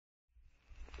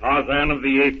Tarzan of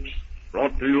the Apes,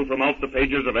 brought to you from out the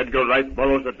pages of Edgar Rice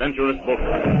Burroughs' adventurous book.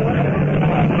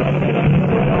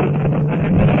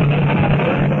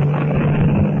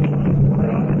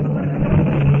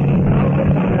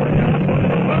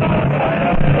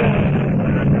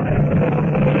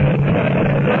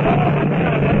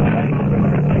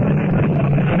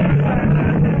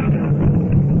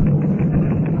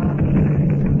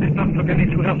 This doesn't look any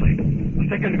too healthy. A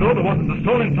second ago, there wasn't a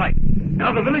soul in sight.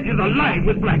 Now the village is alive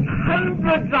with black.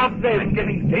 Hundreds of them. And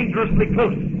getting dangerously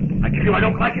close. I tell you, I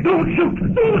don't like it. Don't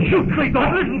shoot! Don't shoot,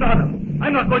 Clayton! Listen, Donald.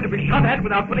 I'm not going to be shot at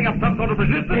without putting up some sort of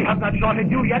resistance. They have not shot at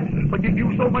you yet, but if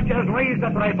you so much as raise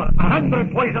that rifle,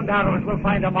 100 poisoned arrows will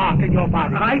find a mark in your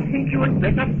body. I think you had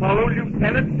better follow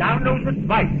Lieutenant Darnow's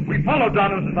advice. We followed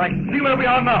Darnow's advice. See where we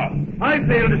are now. I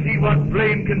fail to see what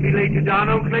blame can be laid to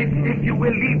Darnow, Clayton. If you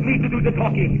will leave me to do the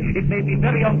talking, it may be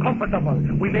very uncomfortable.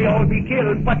 We may all be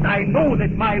killed, but I know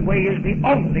that my way is the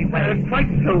only way. Quite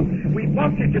so. We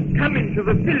wanted to come into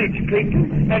the village,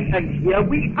 Clayton, and here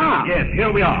we are. Yes,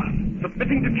 here we are.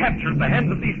 Submitting to capture at the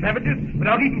hands of these savages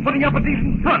without even putting up a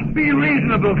decent front. Be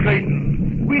reasonable,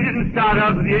 Clayton. We didn't start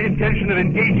out with the intention of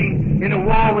engaging in a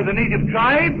war with a native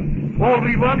tribe. All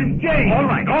we want is change. All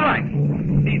right, all right.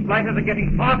 These blighters are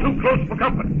getting far too close for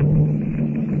comfort.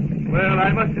 Well,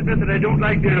 I must admit that I don't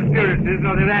like their appearances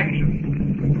nor their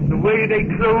actions. The way they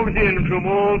close in from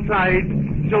all sides,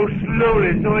 so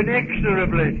slowly, so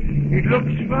inexorably. It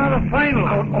looks rather final.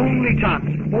 Our only chance,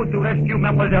 both to rescue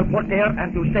Mademoiselle Porter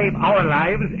and to save our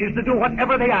lives, is to do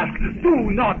whatever they ask.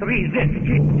 Do not resist.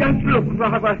 It does look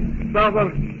rather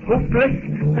hopeless,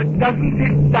 doesn't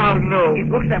it, Darnow? It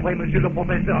looks that way, Monsieur le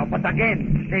Professeur, but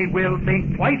again, they will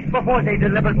think twice before they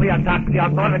deliberately attack the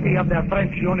authority of their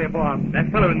French uniform.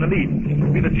 That fellow in the lead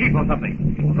will be the chief or something,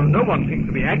 although no one seems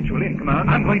to be actually in command.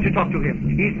 I'm going to talk to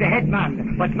him. He's the head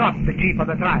man, but not the chief of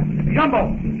the tribe.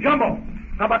 Jumbo!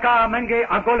 Tabaka Menge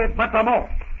Agolet Patamo.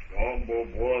 Jumbo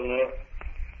Bola,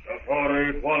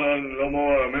 Safari Polan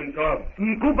Lomor Memka.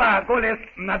 Nkuba Goles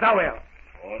Nadawer.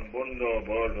 On Bundo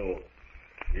Bordo.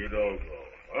 Hidalgo,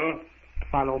 huh?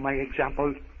 Follow my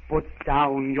example. Put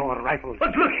down your rifles.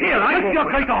 But look here, Monsieur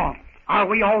Clayton, are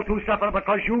we all to suffer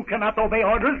because you cannot obey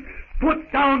orders?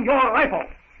 Put down your rifle.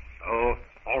 Oh,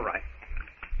 all right.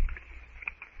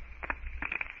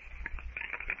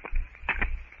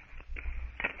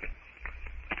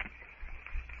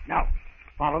 Now,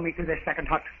 follow me to this second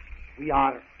hut. We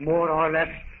are more or less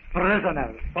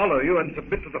prisoners. Follow you and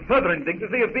submit to the further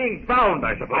indignity of being bound,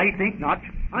 I suppose. I think not.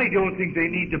 I don't think they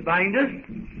need to bind us.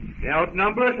 They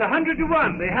outnumber us 100 to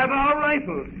 1. They have our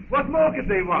rifles. What more could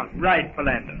they want? Right,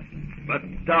 Philander. But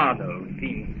Darnow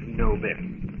seems to know better.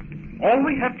 All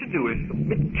we have to do is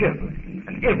submit cheerfully,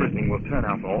 and everything will turn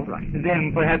out all right.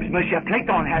 Then perhaps Monsieur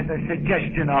Clayton has a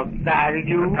suggestion of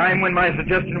value. The time when my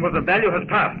suggestion was of value has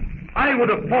passed. I would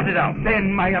have fought it out.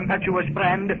 Then, my impetuous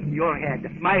friend, your head,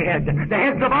 my head, the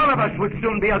heads of all of us would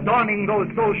soon be adorning those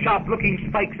sharp-looking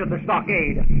spikes of the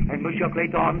stockade. And, Monsieur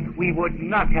Clayton, we would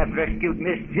not have rescued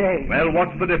Miss Jane. Well,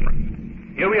 what's the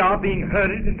difference? Here we are being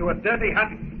herded into a dirty hut,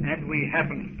 and we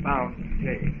haven't found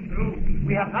Jane. True.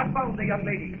 We have not found the young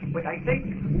lady, but I think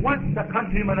once a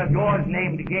countryman of yours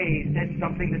named Gay said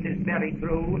something that is very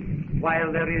true.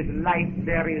 While there is life,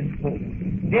 there is hope.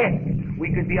 Dead,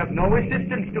 we could be of no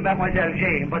assistance to Mademoiselle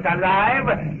Jane, but alive,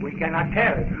 we cannot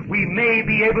tell. We may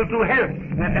be able to help.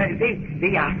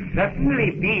 They are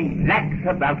certainly being lax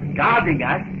about guarding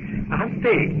us, aren't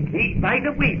they? By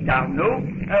the way,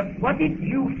 Darnow, what did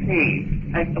you say?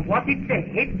 And what did the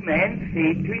head man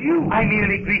say to you? I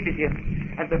merely greeted him.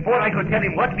 And before I could tell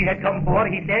him what we had come for,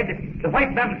 he said, "The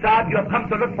white Mamsad you have come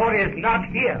to look for is not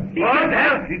here." What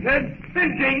else? He said,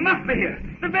 "Then Jane must be here."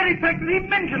 The very fact that he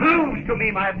mentioned proves to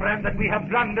me, my friend, that we have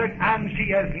blundered and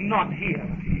she is not here.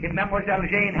 If Mademoiselle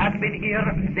Jane had been here,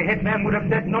 the headman would have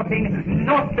said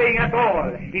nothing at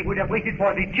all. He would have waited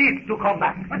for the chief to come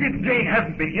back. But if Jane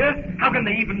hasn't been here, how can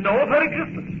they even know of her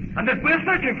existence? And that we're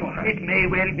searching for her? It may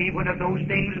well be one of those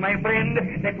things, my friend,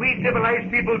 that we civilized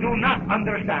people do not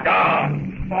understand.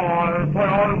 Or, for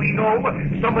all we know,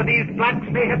 some of these blacks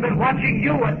may have been watching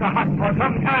you at the hut for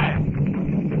some time.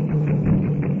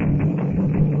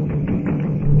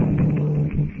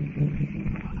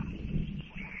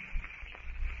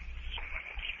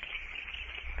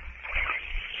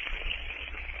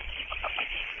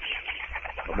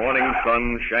 The morning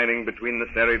sun, shining between the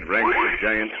serried ranks of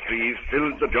giant trees,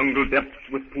 fills the jungle depths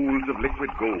with pools of liquid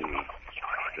gold.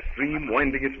 The stream,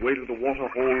 winding its way to the water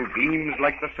hole, gleams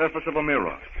like the surface of a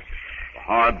mirror. The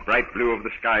hard, bright blue of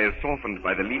the sky is softened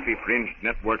by the leafy-fringed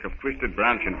network of twisted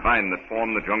branch and vine that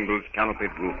form the jungle's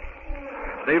canopied roof.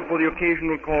 save for the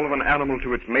occasional call of an animal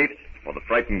to its mate or the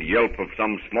frightened yelp of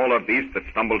some smaller beast that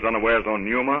stumbles unawares on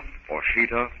Numa or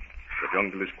Sheeta, the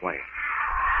jungle is quiet.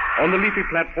 On the leafy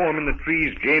platform in the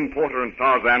trees, Jane Porter and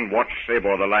Tarzan watch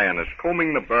Sabor the lioness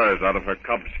combing the burrs out of her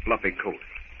cub's fluffy coat.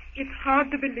 It's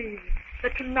hard to believe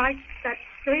that tonight that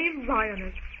same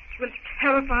lioness will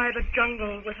terrify the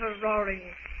jungle with her roaring,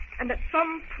 and that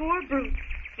some poor brute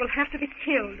will have to be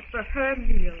killed for her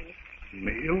meal.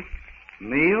 Meal?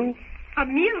 Meal? A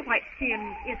meal,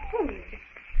 Whiteskin, is food.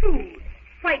 Food.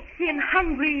 Whiteskin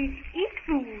hungry, eat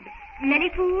food. Many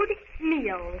food,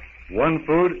 meal. One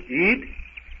food, eat.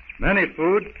 Many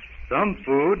food, some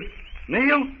food,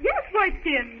 meal. Yes,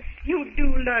 Whiteskin, you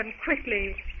do learn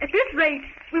quickly. At this rate,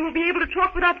 we will be able to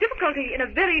talk without difficulty in a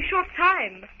very short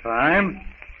time. Time,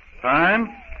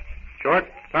 short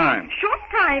time. Short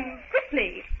time,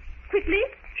 quickly. Quickly,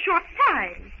 short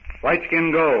time.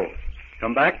 Whiteskin, go.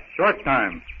 Come back, short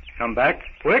time. Come back,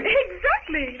 quick.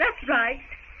 Exactly, that's right.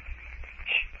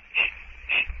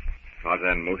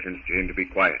 Tarzan motions Jane to be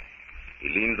quiet. He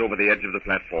leans over the edge of the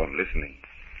platform, listening.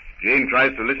 Jane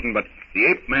tries to listen, but the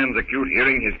ape man's acute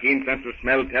hearing, his keen sense of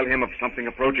smell, tell him of something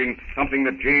approaching, something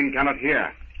that Jane cannot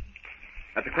hear.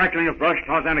 At the crackling of brush,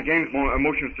 Tarzan again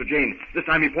motions to Jane. This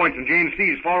time he points, and Jane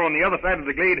sees far on the other side of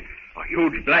the glade a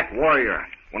huge black warrior,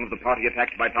 one of the party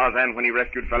attacked by Tarzan when he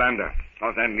rescued Philander.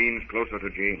 Tarzan leans closer to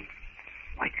Jane.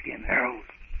 Whiteskin arrows.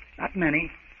 Not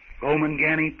many.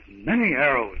 Gomangani, many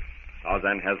arrows.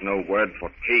 Tarzan has no word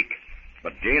for take,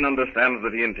 but Jane understands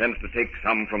that he intends to take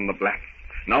some from the black.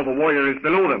 Now the warrior is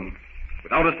below them.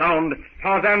 Without a sound,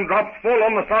 Tarzan drops full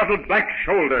on the startled black's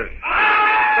shoulders.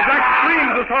 The black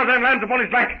screams as Tarzan lands upon his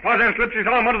back. Tarzan slips his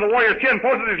arm under the warrior's chin,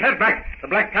 forces his head back. The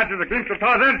black catches a glimpse of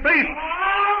Tarzan's face.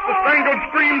 The strangled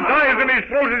scream dies in his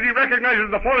throat as he recognizes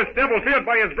the forest devil feared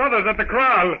by his brothers at the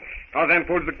kraal. Tarzan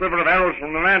pulls the quiver of arrows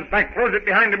from the man's back, throws it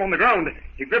behind him on the ground.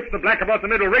 He grips the black about the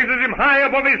middle, raises him high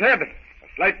above his head. A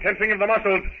slight tensing of the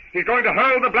muscles. He's going to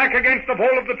hurl the black against the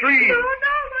bole of the tree. No,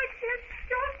 my kid.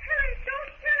 Don't kill him.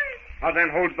 Don't kill him. Tarzan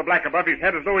holds the black above his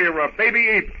head as though he were a baby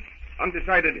ape.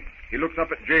 Undecided, he looks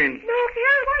up at Jane. No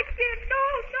kill, Whiteskin. No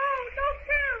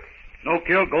kill. No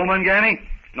kill, Gomangani?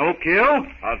 No kill?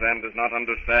 Tarzan does not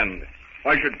understand.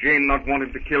 Why should Jane not want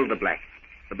him to kill the black?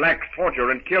 The blacks torture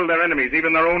and kill their enemies,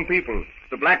 even their own people.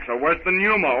 The blacks are worse than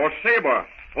Numa or Sabor.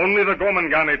 Only the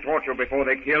Gomangani torture before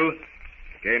they kill.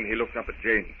 Again, he looks up at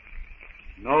Jane.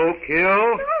 No kill?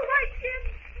 No, Whiteskin.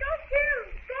 No kill.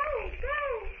 Go.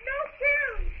 No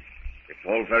kill. It's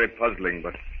all very puzzling,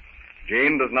 but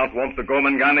Jane does not want the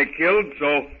Gomangani killed,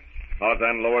 so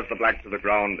Tarzan lowers the black to the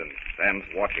ground and stands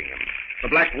watching him. The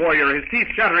black warrior, his teeth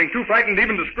chattering, too frightened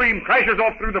even to scream, crashes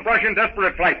off through the brush in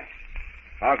desperate flight.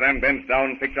 Tarzan bends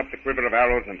down, picks up the quiver of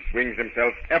arrows, and swings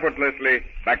himself effortlessly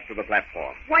back to the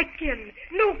platform. Whiteskin,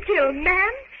 no kill,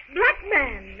 man. Black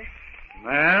man.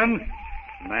 Man?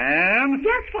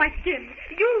 Yes, Whiteskin.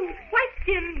 You,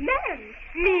 Whiteskin, man.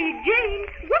 Me, Jane,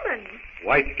 woman.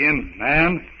 Whiteskin,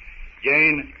 man.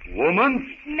 Jane,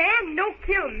 woman? Man no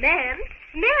kill man.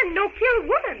 Man no kill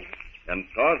woman. And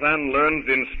Tarzan learns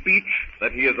in speech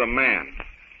that he is a man,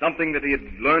 something that he had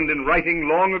learned in writing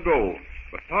long ago.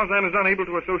 But Tarzan is unable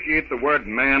to associate the word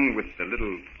man with the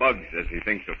little bugs, as he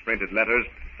thinks of printed letters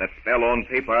that spell on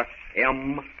paper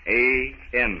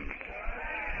M-A-N.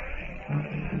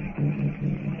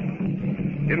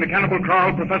 In the cannibal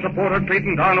kraal, Professor Porter,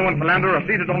 Clayton, Darno, and Philander are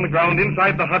seated on the ground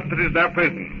inside the hut that is their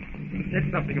prison. You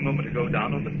said something a moment ago,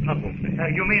 Darno, that puzzles me.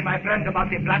 You mean, my friend, about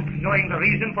the blacks knowing the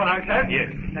reason for our search?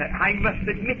 Yes. I must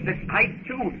admit that I,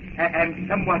 too, am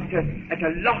somewhat at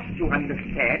a loss to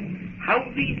understand how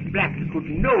these blacks could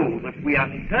know that we are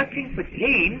searching for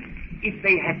Jane if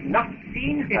they had not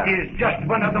seen her. It is just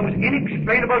one of those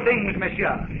inexplainable things,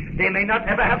 monsieur. They may not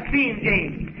ever have seen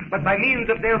Jane, but by means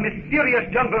of their mysterious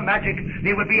jungle magic,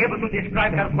 they will be able to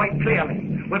describe her quite clearly,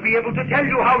 will be able to tell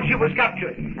you how she was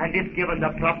captured, and if given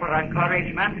the proper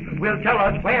encouragement, will tell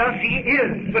us where she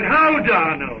is. But how,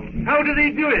 Darno? How do they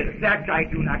do it? That I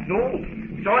do not know.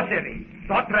 Sorcery,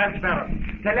 thought transference,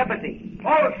 telepathy,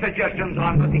 all suggestions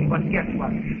are nothing but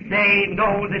guesswork. They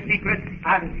know the secret,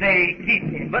 and they keep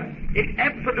it. But it's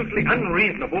absolutely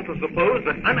unreasonable to suppose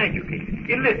that uneducated,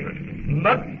 illiterate,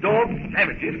 mud-dog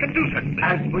savages can do such things.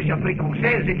 As Bishop Rico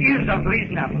says, it is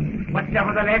unreasonable, but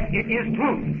nevertheless it is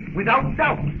true. Without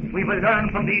doubt, we will learn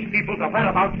from these people the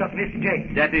whereabouts of Miss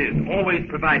Jane. That is, always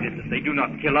provided that they do not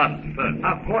kill us first.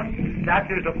 Of course, that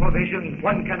is a provision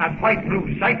one cannot quite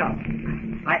lose sight of.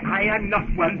 I am not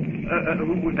one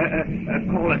who would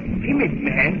call a timid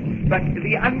man, but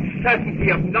the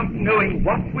uncertainty of not knowing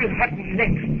what will happen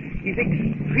next is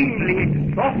extremely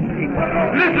exhausting.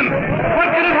 Listen! What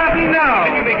can have happened now?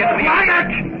 Can you make it to me? Quiet!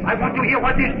 I want to hear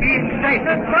what is being said.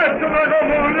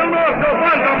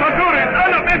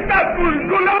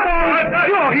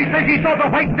 Sure, he says he saw the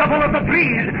white devil of the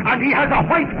trees, and he has a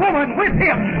white woman with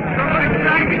him. You're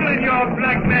exactly your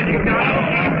black magic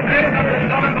now.